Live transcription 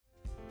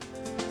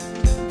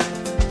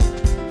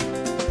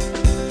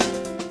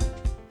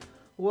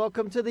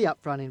welcome to the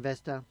Upfront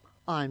Investor.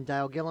 I'm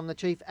Dale Gillham, the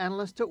Chief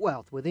Analyst at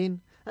Wealth Within,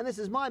 and this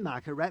is my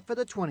market wrap for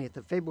the 20th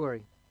of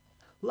February.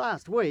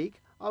 Last week,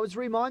 I was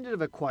reminded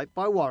of a quote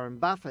by Warren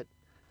Buffett,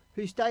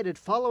 who stated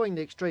following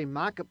the extreme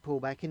market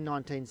pullback in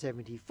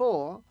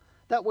 1974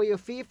 that we are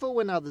fearful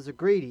when others are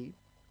greedy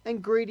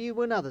and greedy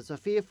when others are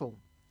fearful.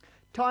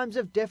 Times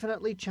have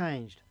definitely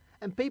changed,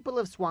 and people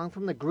have swung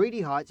from the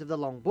greedy heights of the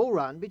long bull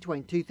run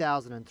between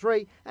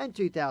 2003 and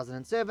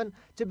 2007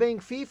 to being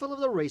fearful of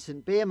the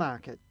recent bear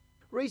market.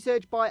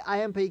 Research by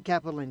AMP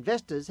Capital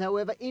Investors,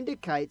 however,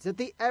 indicates that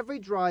the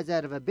average rise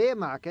out of a bear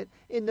market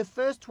in the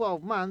first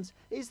 12 months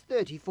is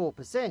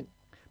 34%,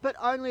 but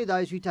only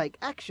those who take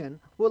action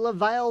will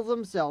avail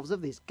themselves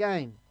of this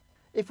gain.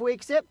 If we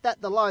accept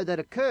that the low that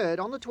occurred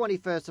on the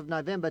 21st of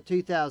November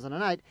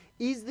 2008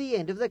 is the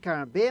end of the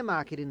current bear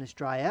market in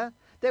Australia,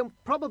 then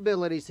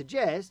probability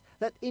suggests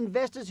that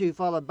investors who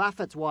follow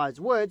Buffett's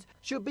wise words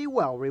should be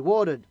well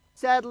rewarded.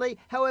 Sadly,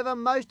 however,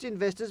 most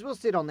investors will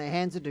sit on their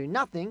hands and do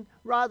nothing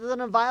rather than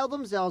avail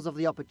themselves of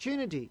the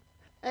opportunity,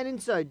 and in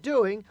so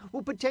doing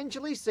will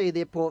potentially see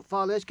their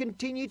portfolios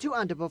continue to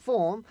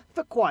underperform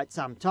for quite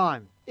some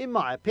time. In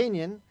my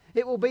opinion,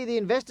 it will be the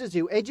investors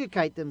who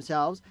educate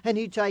themselves and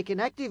who take an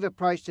active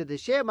approach to the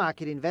share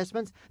market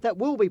investments that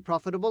will be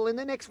profitable in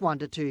the next 1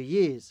 to 2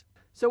 years.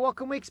 So what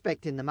can we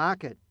expect in the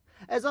market?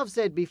 As I've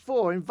said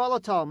before, in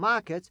volatile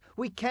markets,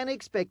 we can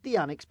expect the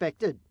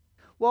unexpected.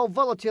 While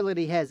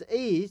volatility has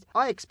eased,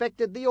 I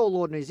expected the All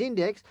Ordinaries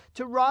Index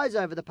to rise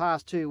over the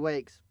past 2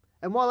 weeks.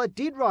 And while it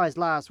did rise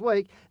last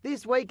week,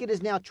 this week it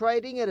is now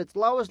trading at its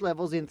lowest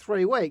levels in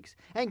 3 weeks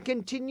and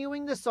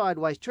continuing the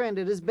sideways trend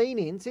it has been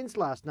in since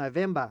last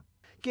November.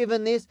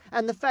 Given this,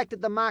 and the fact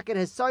that the market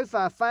has so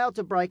far failed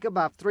to break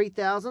above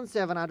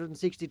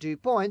 3,762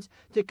 points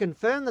to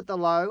confirm that the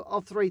low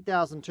of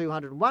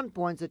 3,201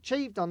 points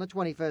achieved on the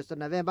 21st of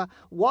November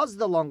was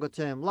the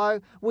longer-term low,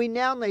 we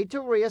now need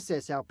to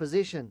reassess our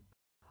position.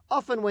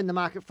 Often when the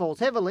market falls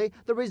heavily,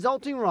 the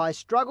resulting rise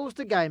struggles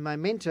to gain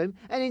momentum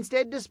and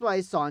instead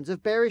displays signs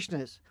of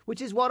bearishness, which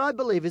is what I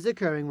believe is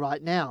occurring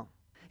right now.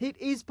 It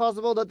is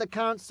possible that the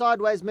current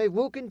sideways move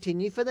will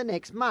continue for the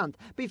next month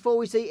before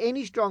we see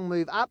any strong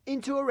move up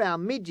into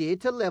around mid-year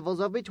to levels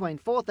of between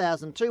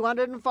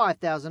 4,200 and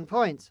 5,000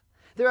 points.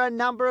 There are a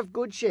number of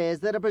good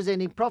shares that are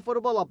presenting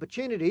profitable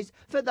opportunities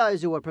for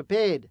those who are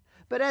prepared.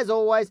 But as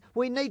always,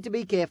 we need to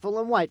be careful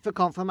and wait for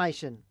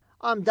confirmation.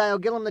 I'm Dale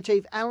Gillham, the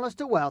Chief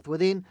Analyst at Wealth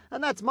Within,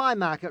 and that's my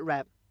market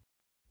wrap.